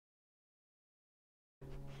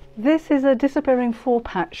This is a disappearing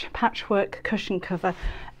patchwork cushion cover.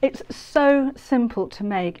 It's so simple to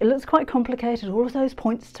make. It looks quite complicated, all of those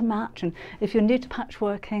points to match, and if you're new to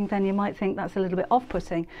patchworking then you might think that's a little bit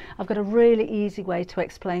off-putting. I've got a really easy way to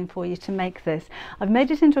explain for you to make this. I've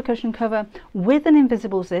made it into a cushion cover with an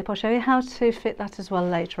invisible zip. I'll show you how to fit that as well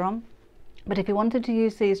later on. But if you wanted to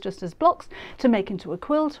use these just as blocks to make into a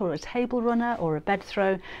quilt or a table runner or a bed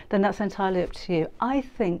throw, then that's entirely up to you. I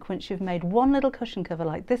think once you've made one little cushion cover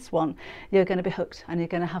like this one, you're going to be hooked and you're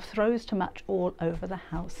going to have throws to match all over the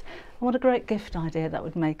house. And what a great gift idea that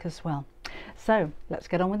would make as well. So let's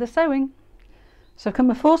get on with the sewing. So I've come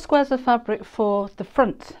with 4 squares of fabric for the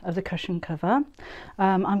front of the cushion cover.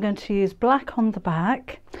 I'm going to use black on the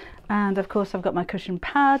back, and of course I've got my cushion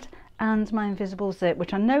pad and my invisible zip,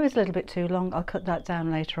 which I know is a little bit too long. I'll cut that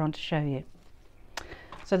down later on to show you.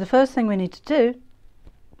 So the first thing we need to do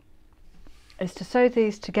is to sew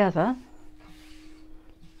these together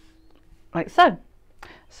like so.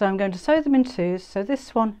 So I'm going to sew them in twos, so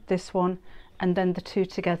this one, and then the 2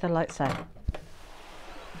 together like so.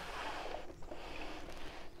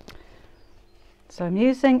 So I'm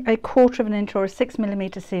using a 1/4 inch or a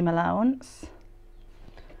 6mm seam allowance.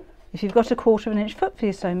 If you've got a 1/4 inch foot for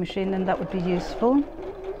your sewing machine, then that would be useful.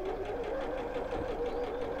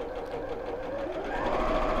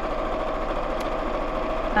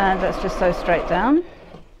 And let's just sew straight down.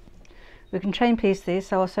 We can chain piece these,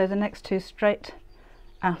 so I'll sew the next 2 straight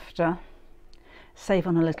after. Save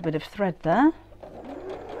on a little bit of thread there.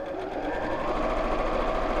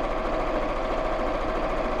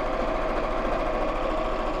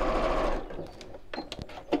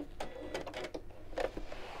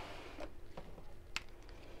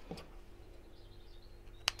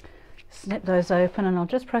 Snip those open, and I'll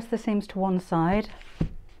just press the seams to one side.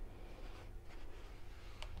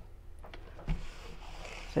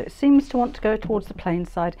 So it seems to want to go towards the plain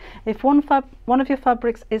side. If one of your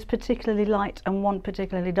fabrics is particularly light and one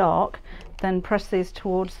particularly dark, then press these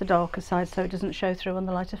towards the darker side so it doesn't show through on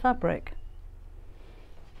the lighter fabric.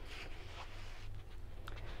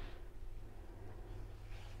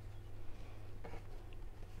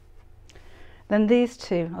 Then these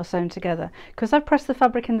 2 are sewn together. Because I've pressed the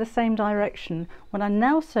fabric in the same direction, when I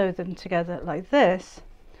now sew them together like this,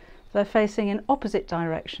 they're facing in opposite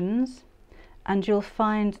directions, and you'll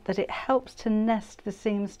find that it helps to nest the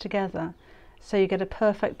seams together so you get a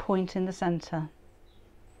perfect point in the centre.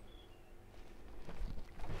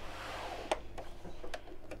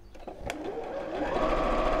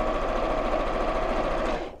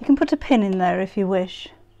 You can put a pin in there if you wish,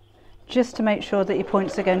 just to make sure that your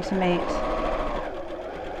points are going to meet.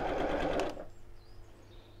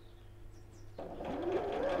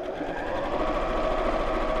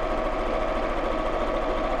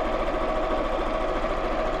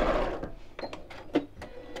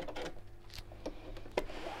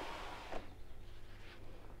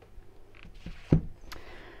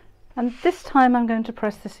 And this time I'm going to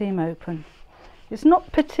press the seam open. It's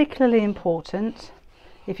not particularly important.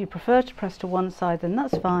 If you prefer to press to one side, then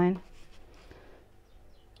that's fine.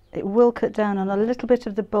 It will cut down on a little bit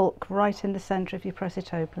of the bulk right in the centre if you press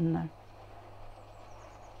it open though.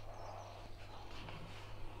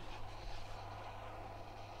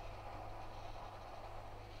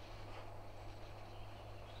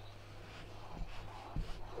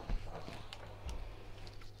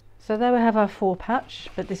 So there we have our 4 patch,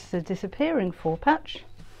 but this is a disappearing 4 patch.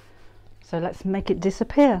 So let's make it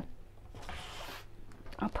disappear.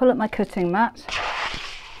 I'll pull up my cutting mat.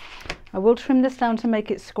 I will trim this down to make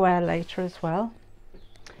it square later as well.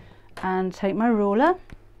 And take my ruler,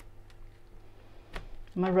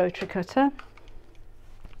 my rotary cutter,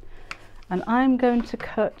 and I'm going to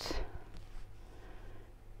cut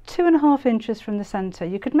 2.5 inches from the centre.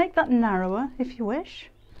 You could make that narrower if you wish.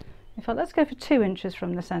 In fact, let's go for 2 inches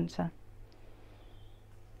from the centre.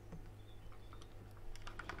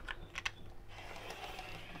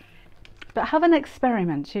 But have an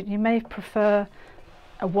experiment. You may prefer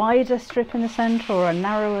a wider strip in the centre or a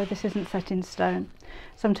narrower. This isn't set in stone.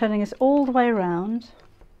 So I'm turning this all the way around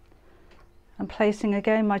and placing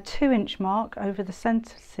again my 2 inch mark over the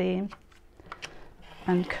centre seam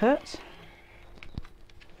and cut.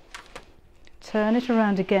 Turn it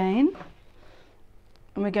around again.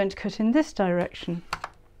 And we're going to cut in this direction.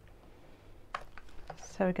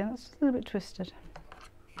 So again, that's a little bit twisted.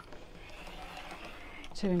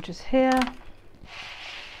 2 inches here.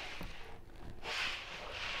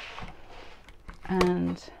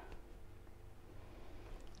 And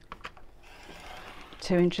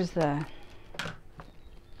 2 inches there.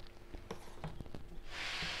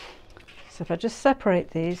 So if I just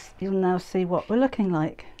separate these, you'll now see what we're looking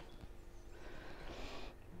like.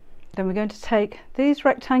 Then we're going to take these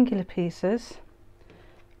rectangular pieces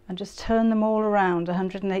and just turn them all around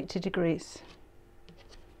 180 degrees.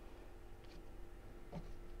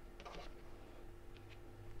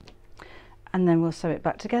 And then we'll sew it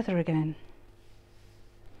back together again.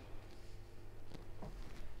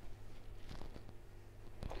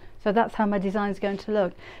 So that's how my design is going to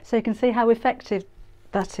look. So you can see how effective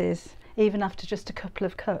that is, even after just a couple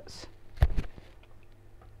of cuts.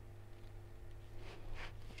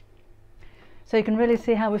 So you can really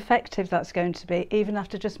see how effective that's going to be, even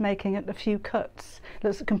after just making a few cuts. It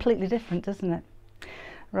looks completely different, doesn't it?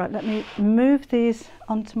 Right, let me move these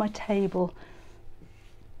onto my table.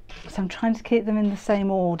 So I'm trying to keep them in the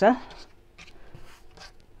same order.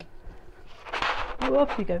 Oh,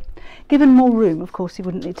 off you go. Given more room, of course, you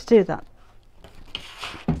wouldn't need to do that.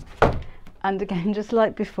 And again, just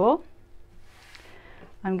like before,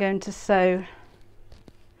 I'm going to sew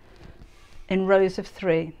in rows of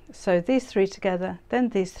 3. So these 3 together, then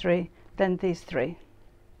these 3, then these 3.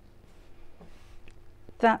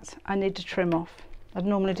 That I need to trim off. I'd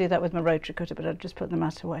normally do that with my rotary cutter, but I'd just put the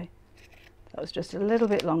mat away. That was just a little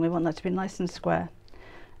bit long. We want that to be nice and square.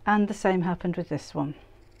 And the same happened with this one.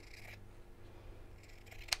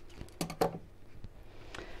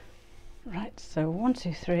 Right, so 1,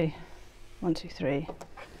 2, 3, 1, 2, 3,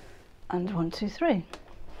 and 1, 2, 3.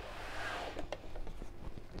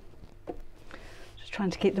 Just trying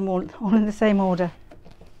to keep them all in the same order.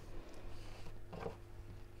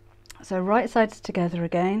 So right sides together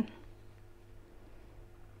again.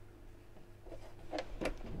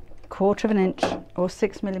 1/4 inch or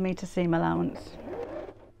 6mm seam allowance.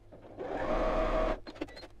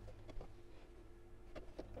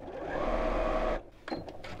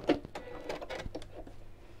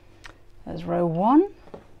 There's row 1,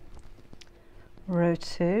 row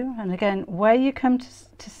 2, and again where you come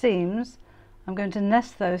to seams, I'm going to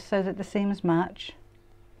nest those so that the seams match.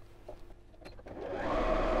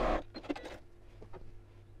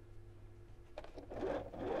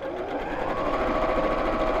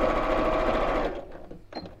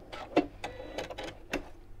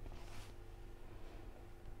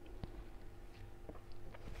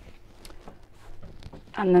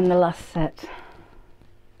 And then the last set.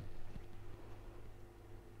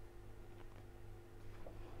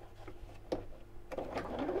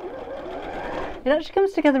 It actually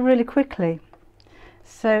comes together really quickly.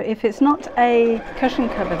 So if it's not a cushion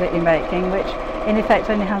cover that you're making, which in effect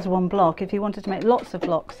only has one block, if you wanted to make lots of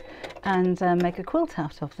blocks and make a quilt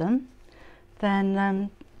out of them,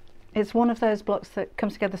 then it's one of those blocks that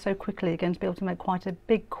comes together so quickly you're going to be able to make quite a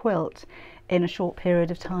big quilt in a short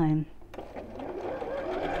period of time.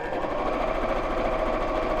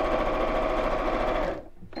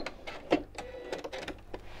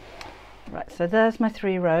 Right, so there's my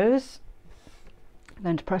 3 rows. I'm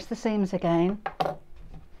going to press the seams again.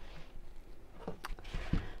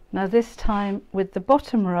 Now this time with the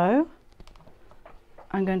bottom row,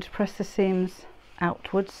 I'm going to press the seams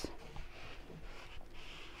outwards.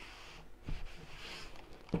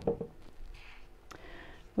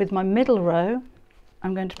 With my middle row,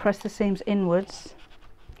 I'm going to press the seams inwards.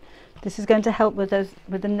 This is going to help with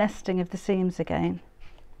the nesting of the seams again.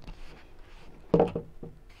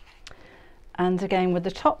 And again with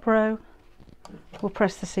the top row, we'll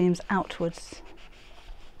press the seams outwards.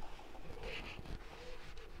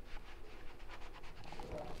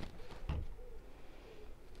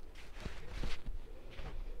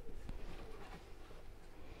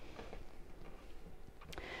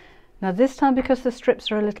 Now this time, because the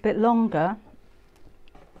strips are a little bit longer,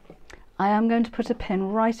 I am going to put a pin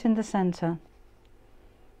right in the centre,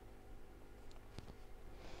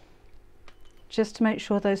 just to make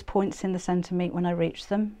sure those points in the centre meet when I reach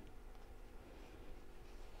them.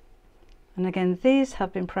 And again, these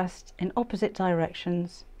have been pressed in opposite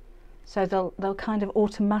directions, so they'll kind of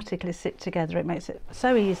automatically sit together. It makes it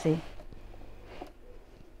so easy.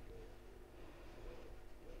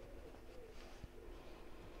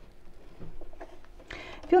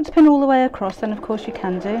 If you want to pin all the way across, then of course you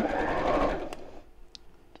can do.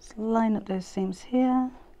 Just line up those seams here.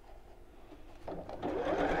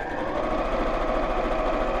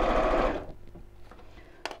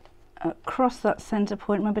 Across that centre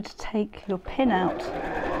point, remember to take your pin out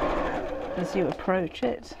as you approach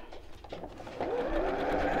it.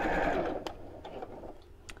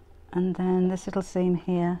 And then this little seam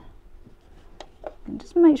here. And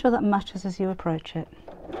just make sure that matches as you approach it.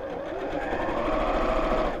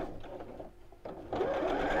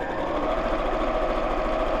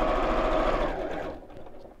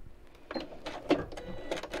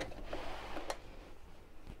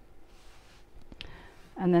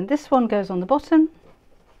 And then this one goes on the bottom,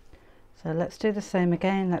 So let's do the same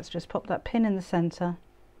again. Let's just pop that pin in the centre.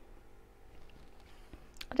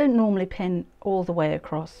 I don't normally pin all the way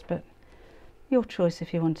across, but your choice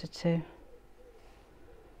if you wanted to.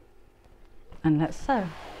 And let's sew.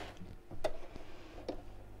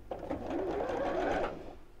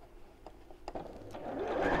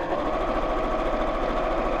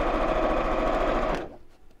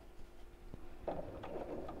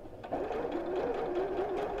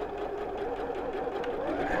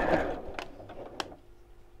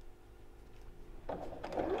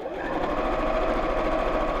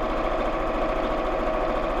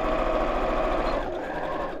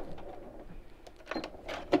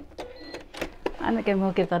 And again,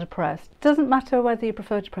 we'll give that a press. Doesn't matter whether you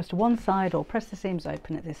prefer to press to one side or press the seams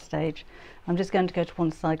open at this stage. I'm just going to go to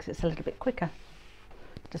one side because it's a little bit quicker.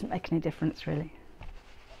 Doesn't make any difference really.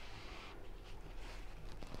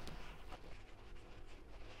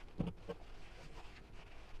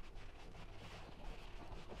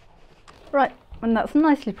 Right, when that's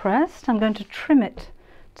nicely pressed, I'm going to trim it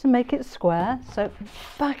to make it square. So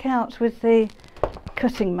back out with the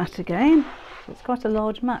cutting mat again. It's quite a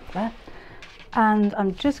large mat there. And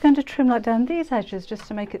I'm just going to trim like down these edges just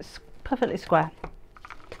to make it perfectly square.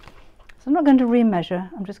 So I'm not going to re-measure,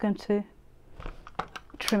 I'm just going to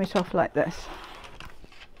trim it off like this.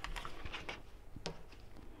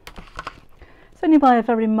 It's only by a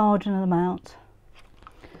very marginal amount,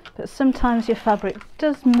 but sometimes your fabric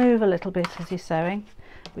does move a little bit as you're sewing,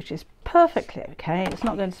 which is perfectly okay. It's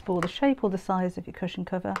not going to spoil the shape or the size of your cushion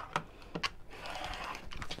cover.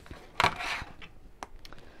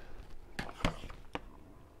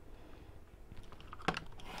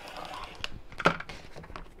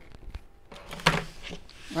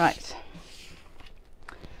 Right,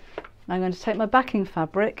 now I'm going to take my backing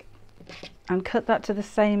fabric and cut that to the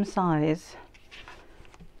same size.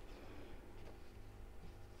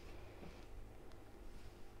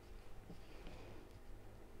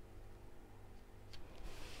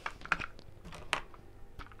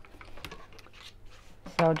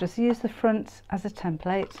 So I'll just use the front as a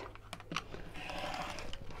template,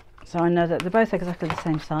 so I know that they're both exactly the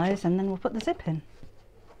same size, and then we'll put the zip in.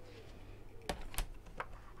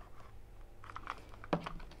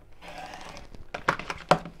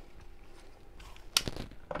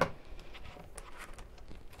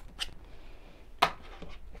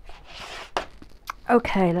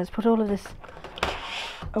 Okay, let's put all of this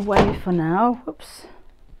away for now. Whoops.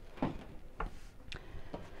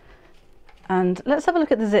 And let's have a look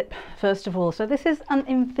at the zip first of all. So this is an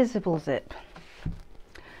invisible zip.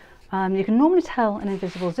 You can normally tell an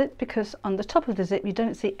invisible zip because on the top of the zip you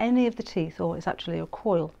don't see any of the teeth, or it's actually a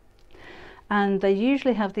coil. And they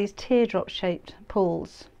usually have these teardrop shaped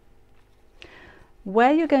pulls.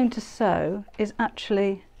 Where you're going to sew is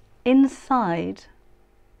actually inside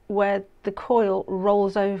where the coil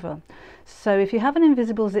rolls over. So if you have an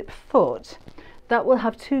invisible zip foot, that will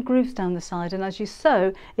have two grooves down the side, and as you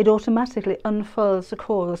sew it automatically unfurls the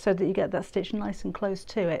coil so that you get that stitch nice and close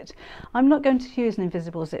to it. I'm not going to use an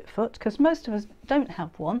invisible zip foot because most of us don't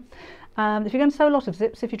have one. If you're going to sew a lot of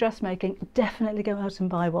zips, if you're dressmaking, definitely go out and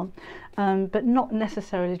buy one, but not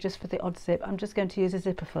necessarily just for the odd zip. I'm just going to use a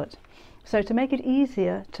zipper foot. So to make it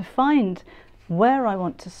easier to find where I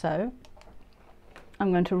want to sew,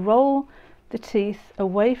 I'm going to roll the teeth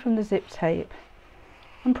away from the zip tape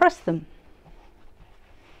and press them.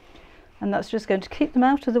 And that's just going to keep them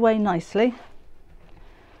out of the way nicely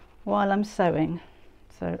while I'm sewing.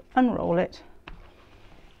 So unroll it,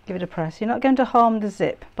 give it a press. You're not going to harm the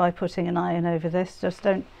zip by putting an iron over this, just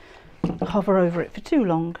don't hover over it for too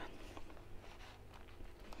long.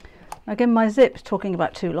 Again, my zip, talking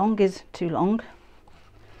about too long, is too long.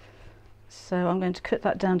 So I'm going to cut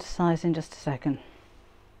that down to size in just a second.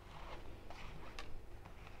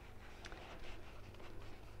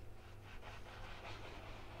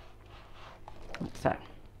 So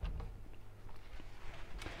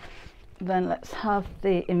then let's have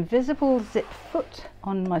the invisible zip foot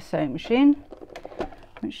on my sewing machine,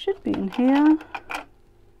 which should be in here.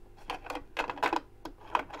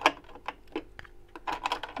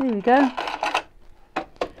 There we go.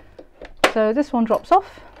 So this one drops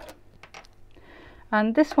off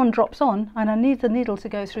and this one drops on, and I need the needle to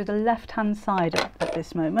go through the left hand side at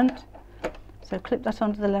this moment. So clip that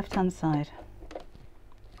onto the left hand side.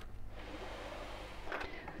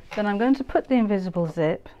 Then I'm going to put the invisible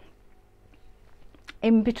zip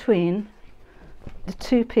in between the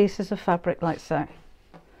two pieces of fabric like so.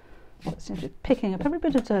 It seems to be picking up every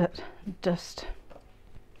bit of dirt and dust.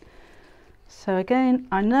 So again,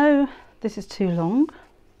 I know this is too long.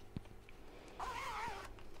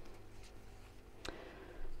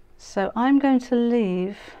 So I'm going to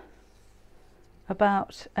leave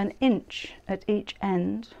about an inch at each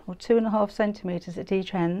end, or 2.5 centimetres at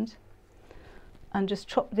each end, and just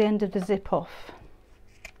chop the end of the zip off.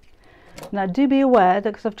 Now do be aware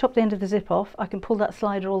that because I've chopped the end of the zip off, I can pull that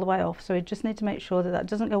slider all the way off, so you just need to make sure that that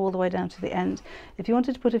doesn't go all the way down to the end. If you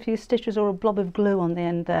wanted to put a few stitches or a blob of glue on the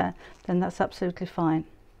end there, then that's absolutely fine.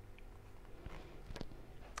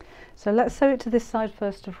 So let's sew it to this side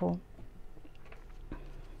first of all.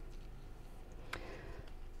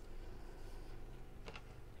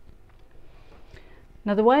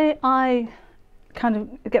 Now the way I kind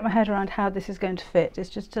of get my head around how this is going to fit is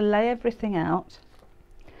just to lay everything out.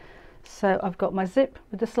 So I've got my zip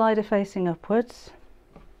with the slider facing upwards,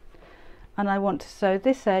 and I want to sew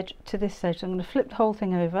this edge to this edge. So I'm going to flip the whole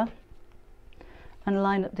thing over and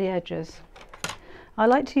line up the edges. I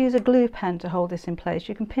like to use a glue pen to hold this in place.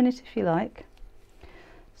 You can pin it if you like.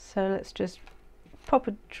 So let's just pop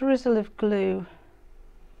a drizzle of glue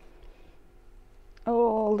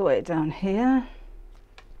all the way down here.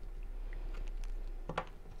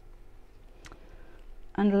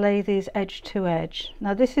 And lay these edge to edge.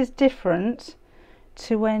 Now this is different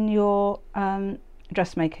to when you're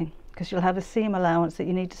dressmaking, because you'll have a seam allowance that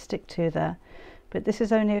you need to stick to there, but this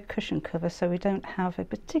is only a cushion cover, so we don't have a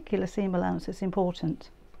particular seam allowance that's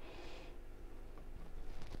important.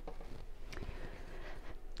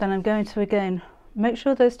 Then I'm going to again make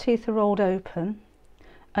sure those teeth are rolled open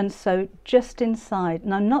and sew just inside.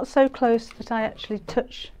 Now not so close that I actually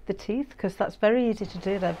touch the teeth, because that's very easy to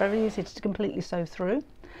do. They're very easy to completely sew through.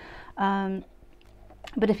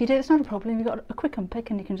 But if you do, it's not a problem. You've got a quick unpick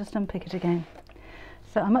and you can just unpick it again.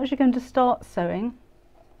 So I'm actually going to start sewing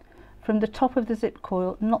from the top of the zip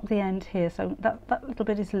coil, not the end here. So that little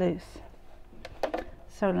bit is loose.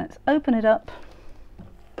 So let's open it up.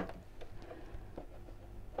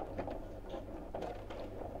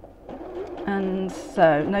 And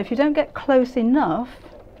so now if you don't get close enough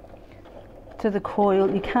to the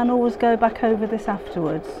coil, you can always go back over this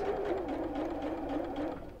afterwards.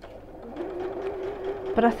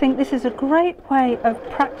 But I think this is a great way of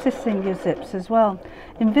practicing your zips as well.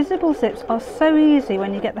 Invisible zips are so easy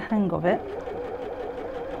when you get the hang of it.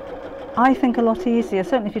 I think a lot easier,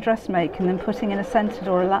 certainly if you're dressmaking, than putting in a centred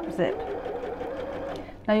or a lap zip.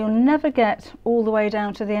 Now you'll never get all the way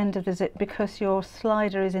down to the end of the zip because your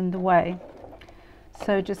slider is in the way.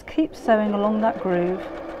 So just keep sewing along that groove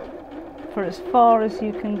for as far as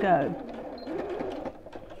you can go.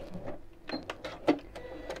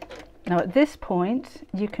 Now at this point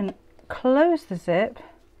you can close the zip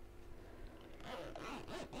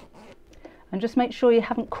and just make sure you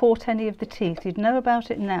haven't caught any of the teeth. You'd know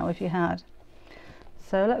about it now if you had.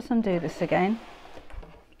 So let's undo this again.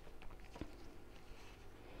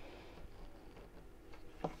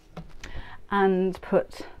 And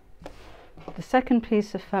put the second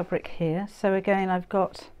piece of fabric here. So again I've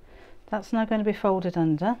got, that's now going to be folded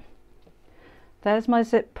under. There's my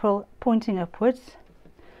zip pull pointing upwards,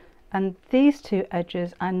 and these two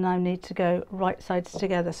edges I now need to go right sides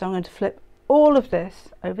together. So I'm going to flip all of this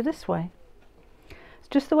over this way. It's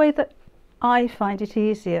just the way that I find it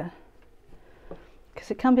easier,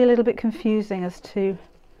 because it can be a little bit confusing as to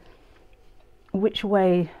which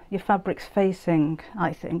way your fabric's facing,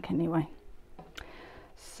 I think anyway.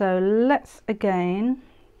 So let's again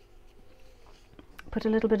put a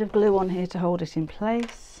little bit of glue on here to hold it in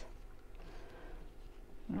place.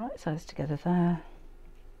 Right sides together there.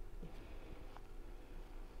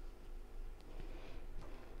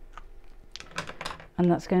 And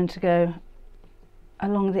that's going to go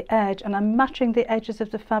along the edge, and I'm matching the edges of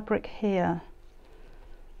the fabric here,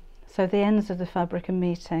 so the ends of the fabric are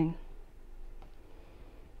meeting.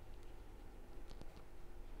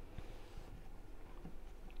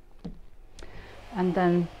 And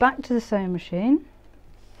then back to the sewing machine,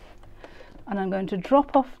 and I'm going to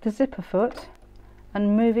drop off the zipper foot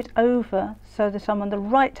and move it over so that I'm on the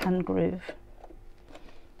right hand groove,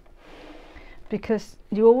 because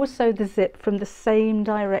you always sew the zip from the same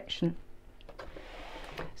direction,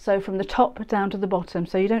 so from the top down to the bottom,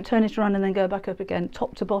 so you don't turn it around and then go back up again,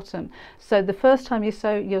 top to bottom. So the first time you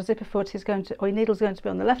sew, your zipper foot is going to, or your needle is going to be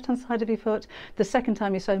on the left hand side of your foot. The second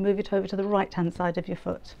time you sew, move it over to the right hand side of your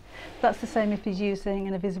foot. That's the same if you're using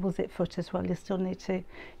an invisible zip foot as well. You still need to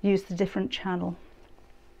use the different channel.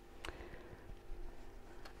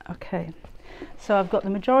 Okay, so I've got the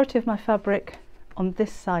majority of my fabric on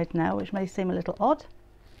this side now, which may seem a little odd.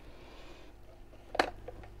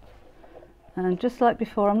 And just like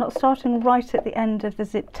before, I'm not starting right at the end of the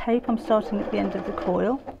zip tape, I'm starting at the end of the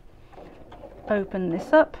coil. Open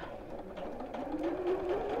this up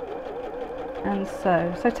and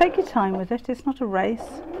sew. So take your time with it, it's not a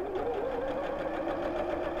race.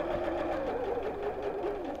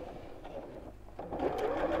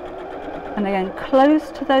 And again, close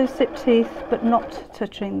to those zip teeth, but not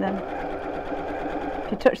touching them.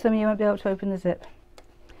 If you touch them, you won't be able to open the zip.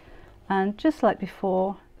 And just like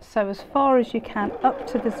before, so as far as you can up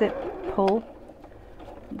to the zip pull,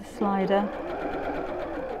 the slider.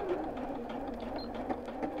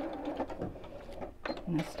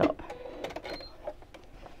 And stop.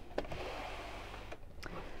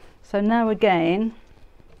 So now again,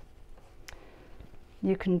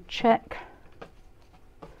 you can check.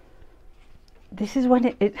 This is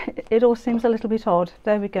when it all seems a little bit odd.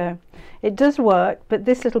 There we go. It does work, but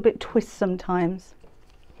this little bit twists sometimes.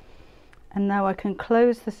 And now I can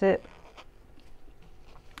close the zip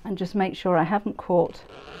and just make sure I haven't caught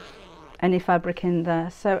any fabric in there.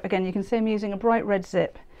 So again, you can see I'm using a bright red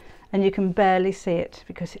zip and you can barely see it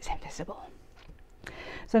because it's invisible.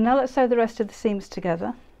 So now let's sew the rest of the seams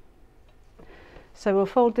together. So we'll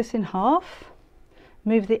fold this in half,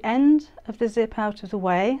 move the end of the zip out of the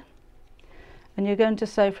way, and you're going to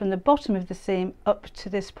sew from the bottom of the seam up to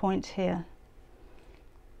this point here.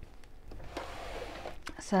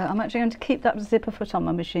 So I'm actually going to keep that zipper foot on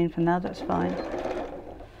my machine for now, that's fine.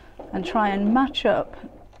 And try and match up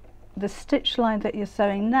the stitch line that you're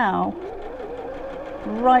sewing now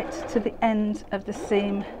right to the end of the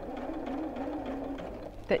seam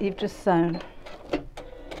that you've just sewn.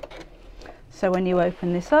 So when you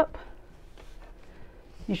open this up,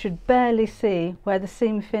 you should barely see where the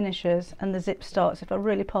seam finishes and the zip starts. If I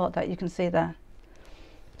really part that, you can see there.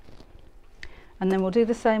 And then we'll do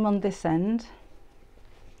the same on this end.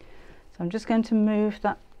 So I'm just going to move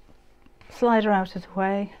that slider out of the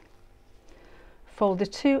way, fold the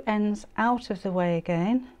two ends out of the way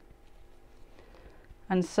again,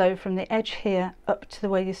 and sew from the edge here up to the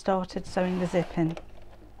way you started sewing the zip in.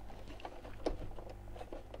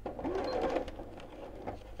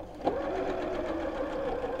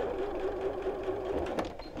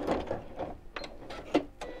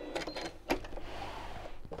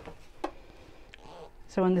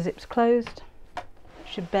 So when the zip's closed, you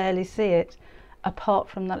should barely see it apart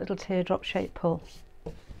from that little teardrop shaped pull.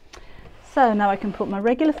 So now I can put my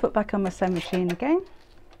regular foot back on my sewing machine again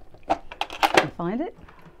and find it.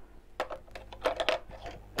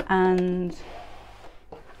 And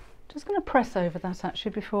just going to press over that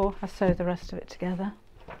actually before I sew the rest of it together.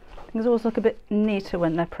 Things always look a bit neater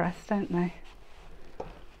when they're pressed, don't they?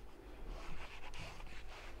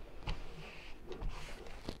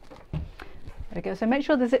 There we go. So make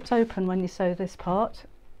sure the zip's open when you sew this part,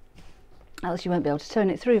 else you won't be able to turn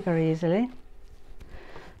it through very easily.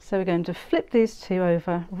 So we're going to flip these two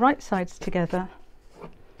over, right sides together,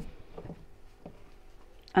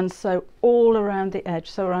 and sew all around the edge,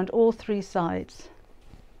 so around all three sides.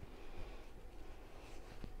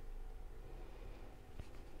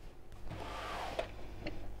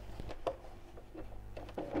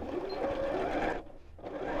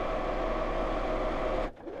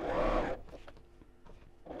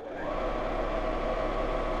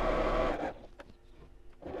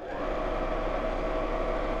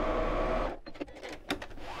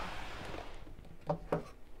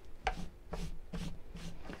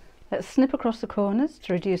 Let's snip across the corners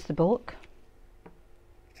to reduce the bulk.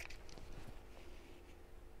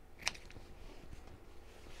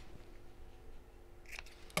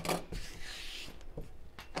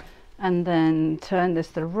 And then turn this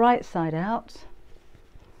the right side out.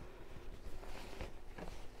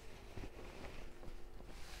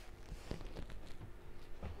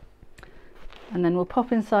 And then we'll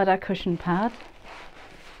pop inside our cushion pad.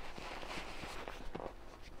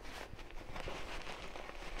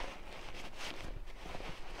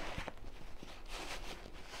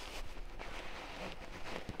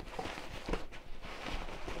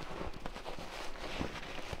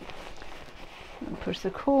 Push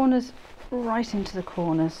the corners right into the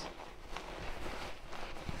corners.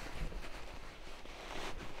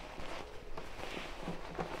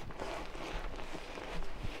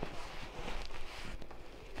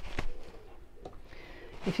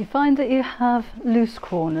 If you find that you have loose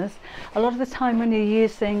corners, a lot of the time when you're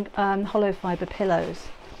using hollow fibre pillows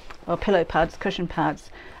or pillow pads, cushion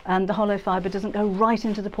pads, the hollow fibre doesn't go right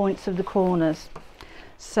into the points of the corners.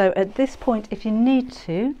 So at this point, if you need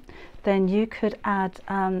to, then you could add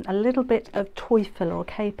a little bit of toy filler or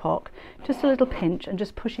K-Pop, just a little pinch, and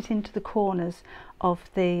just push it into the corners of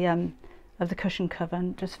the cushion cover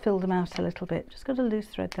and just fill them out a little bit. Just got a loose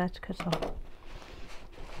thread there to cut off.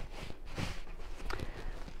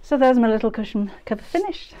 So there's my little cushion cover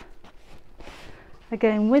finished.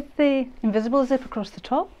 Again, with the invisible zip across the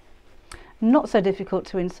top, not so difficult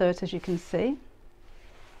to insert as you can see.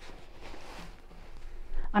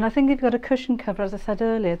 And I think you've got a cushion cover, as I said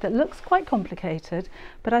earlier, that looks quite complicated,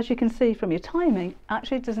 but as you can see from your timing,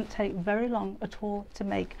 actually it doesn't take very long at all to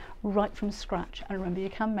make right from scratch. And remember, you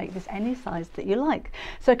can make this any size that you like.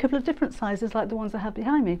 So a couple of different sizes like the ones I have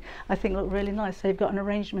behind me I think look really nice. So you've got an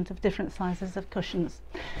arrangement of different sizes of cushions.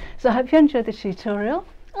 So I hope you enjoyed the tutorial.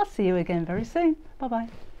 I'll see you again very soon. Bye bye.